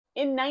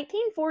In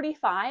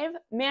 1945,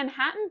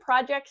 Manhattan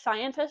Project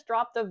scientists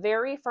dropped the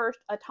very first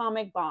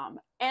atomic bomb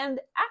and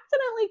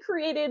accidentally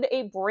created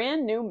a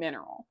brand new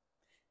mineral.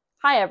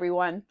 Hi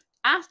everyone,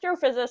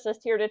 astrophysicist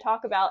here to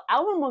talk about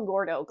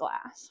Alamagordo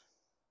Glass.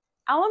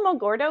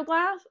 Alamagordo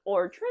Glass,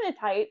 or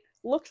Trinitite,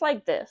 looks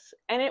like this,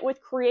 and it was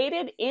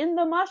created in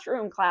the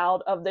mushroom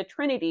cloud of the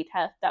Trinity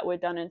test that was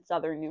done in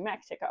southern New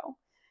Mexico.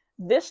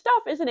 This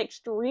stuff is an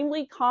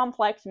extremely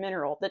complex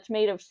mineral that's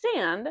made of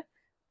sand,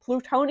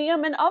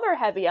 plutonium and other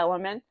heavy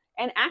elements,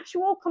 and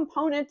actual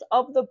components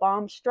of the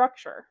bomb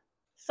structure.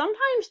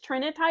 Sometimes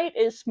Trinitite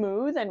is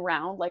smooth and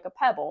round like a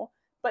pebble,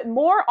 but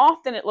more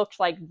often it looks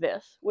like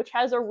this, which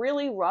has a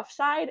really rough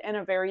side and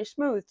a very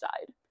smooth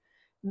side.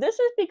 This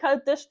is because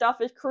this stuff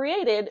is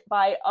created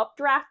by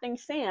updrafting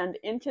sand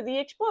into the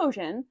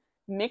explosion,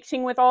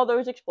 mixing with all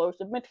those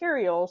explosive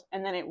materials,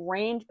 and then it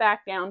rains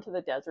back down to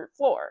the desert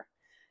floor.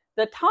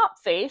 The top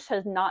face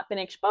has not been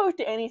exposed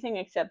to anything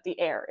except the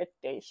air. It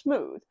stays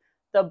smooth.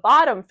 The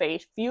bottom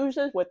face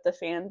fuses with the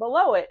sand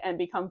below it and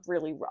becomes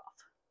really rough.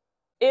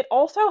 It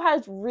also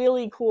has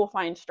really cool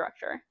fine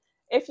structure.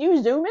 If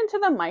you zoom into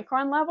the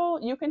micron level,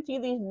 you can see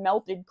these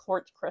melted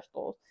quartz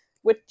crystals,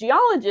 which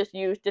geologists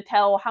use to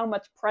tell how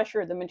much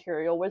pressure the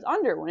material was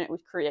under when it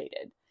was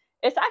created.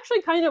 It's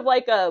actually kind of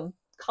like a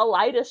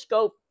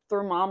kaleidoscope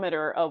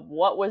thermometer of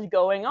what was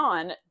going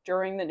on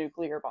during the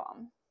nuclear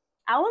bomb.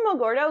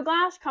 Alamogordo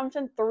glass comes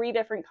in 3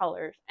 different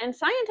colors, and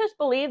scientists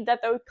believe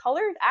that those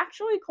colors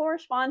actually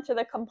correspond to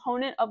the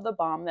component of the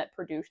bomb that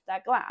produced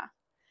that glass.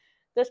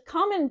 This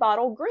common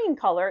bottle green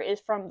color is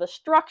from the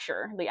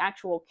structure, the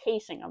actual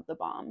casing of the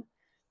bomb.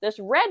 This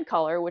red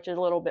color, which is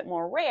a little bit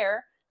more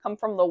rare, comes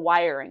from the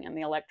wiring and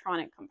the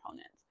electronic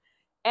components.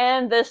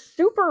 And this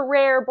super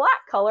rare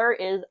black color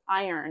is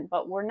iron,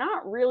 but we're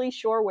not really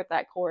sure what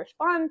that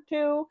corresponds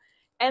to.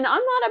 And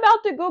I'm not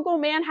about to Google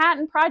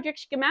Manhattan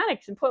Project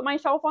schematics and put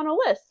myself on a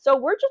list, so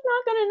we're just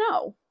not going to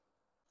know.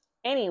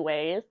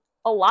 Anyways,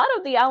 a lot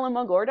of the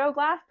Alamogordo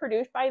glass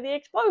produced by the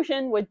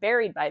explosion was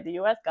buried by the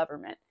US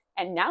government,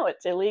 and now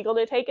it's illegal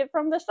to take it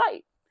from the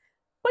site.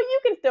 But you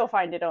can still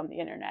find it on the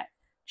internet.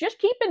 Just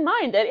keep in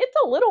mind that it's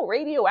a little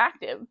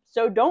radioactive,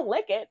 so don't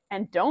lick it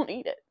and don't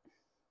eat it.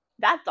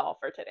 That's all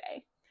for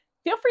today.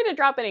 Feel free to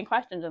drop any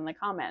questions in the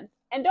comments,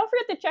 and don't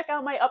forget to check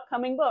out my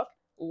upcoming book,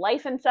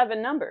 Life in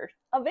 7 Numbers,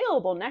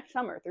 available next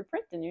summer through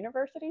Princeton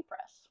University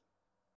Press.